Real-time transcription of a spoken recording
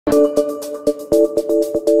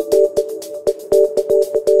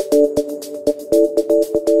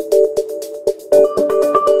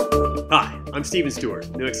I'm Stephen Stewart,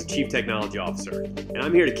 Nuix's Chief Technology Officer, and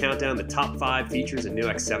I'm here to count down the top 5 features in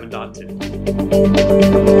Nuix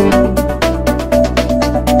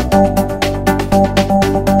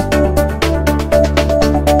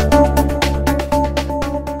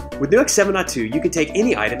With Nuix 7.2, you can take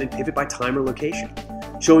any item and pivot by time or location,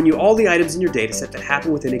 showing you all the items in your dataset that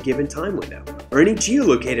happen within a given time window, or any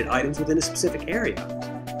geolocated items within a specific area.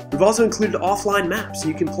 We've also included offline maps so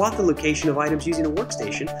you can plot the location of items using a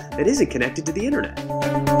workstation that isn't connected to the internet.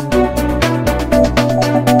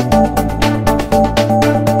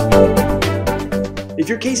 If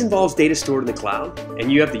your case involves data stored in the cloud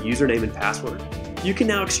and you have the username and password, you can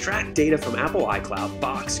now extract data from Apple iCloud,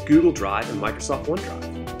 Box, Google Drive, and Microsoft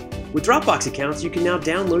OneDrive. With Dropbox accounts, you can now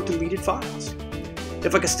download deleted files.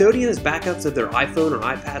 If a custodian has backups of their iPhone or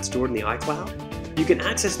iPad stored in the iCloud, you can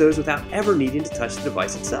access those without ever needing to touch the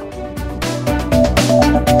device itself.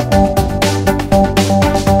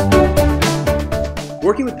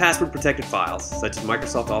 Working with password-protected files, such as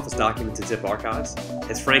Microsoft Office documents and zip archives,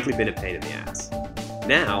 has frankly been a pain in the ass.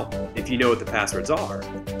 Now, if you know what the passwords are,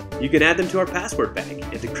 you can add them to our password bank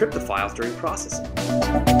and decrypt the files during processing.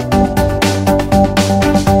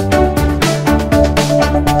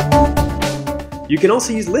 You can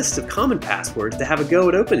also use lists of common passwords to have a go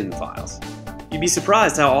at opening the files. You'd be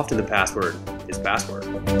surprised how often the password is password.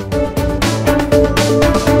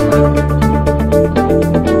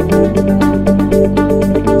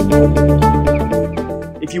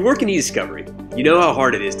 If you work in e-discovery, you know how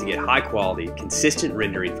hard it is to get high-quality, consistent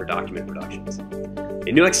rendering for document productions.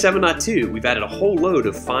 In Nuix 7.2, we've added a whole load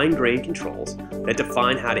of fine-grained controls that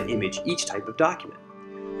define how to image each type of document.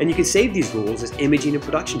 And you can save these rules as imaging and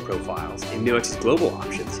production profiles in Nuix's global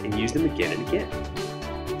options and use them again and again.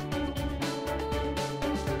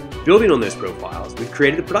 Building on those profiles, we've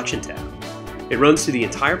created the Production tab. It runs through the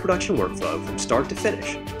entire production workflow from start to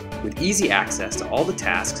finish, with easy access to all the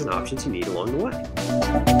tasks and options you need along the way.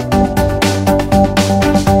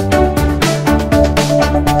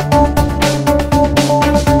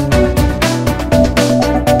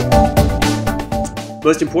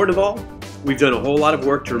 Most important of all, we've done a whole lot of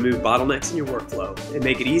work to remove bottlenecks in your workflow and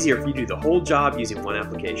make it easier for you to do the whole job using one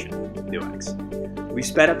application, Nuix. We've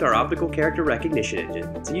sped up our optical character recognition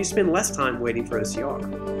engine so you spend less time waiting for OCR.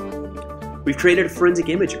 We've created a forensic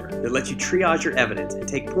imager that lets you triage your evidence and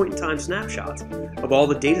take point-in-time snapshots of all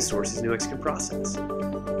the data sources Nuix can process.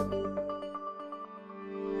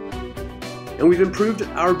 And we've improved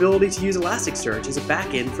our ability to use Elasticsearch as a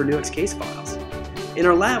backend for Nuix case files. In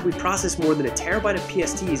our lab, we processed more than 1 terabyte of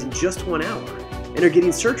PSTs in just 1 hour and are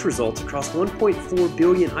getting search results across 1.4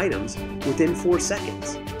 billion items within 4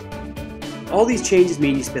 seconds. All these changes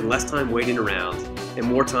mean you spend less time waiting around and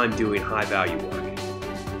more time doing high-value work.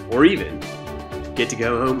 Or even get to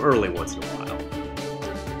go home early once in a while.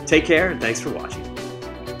 Take care and thanks for watching.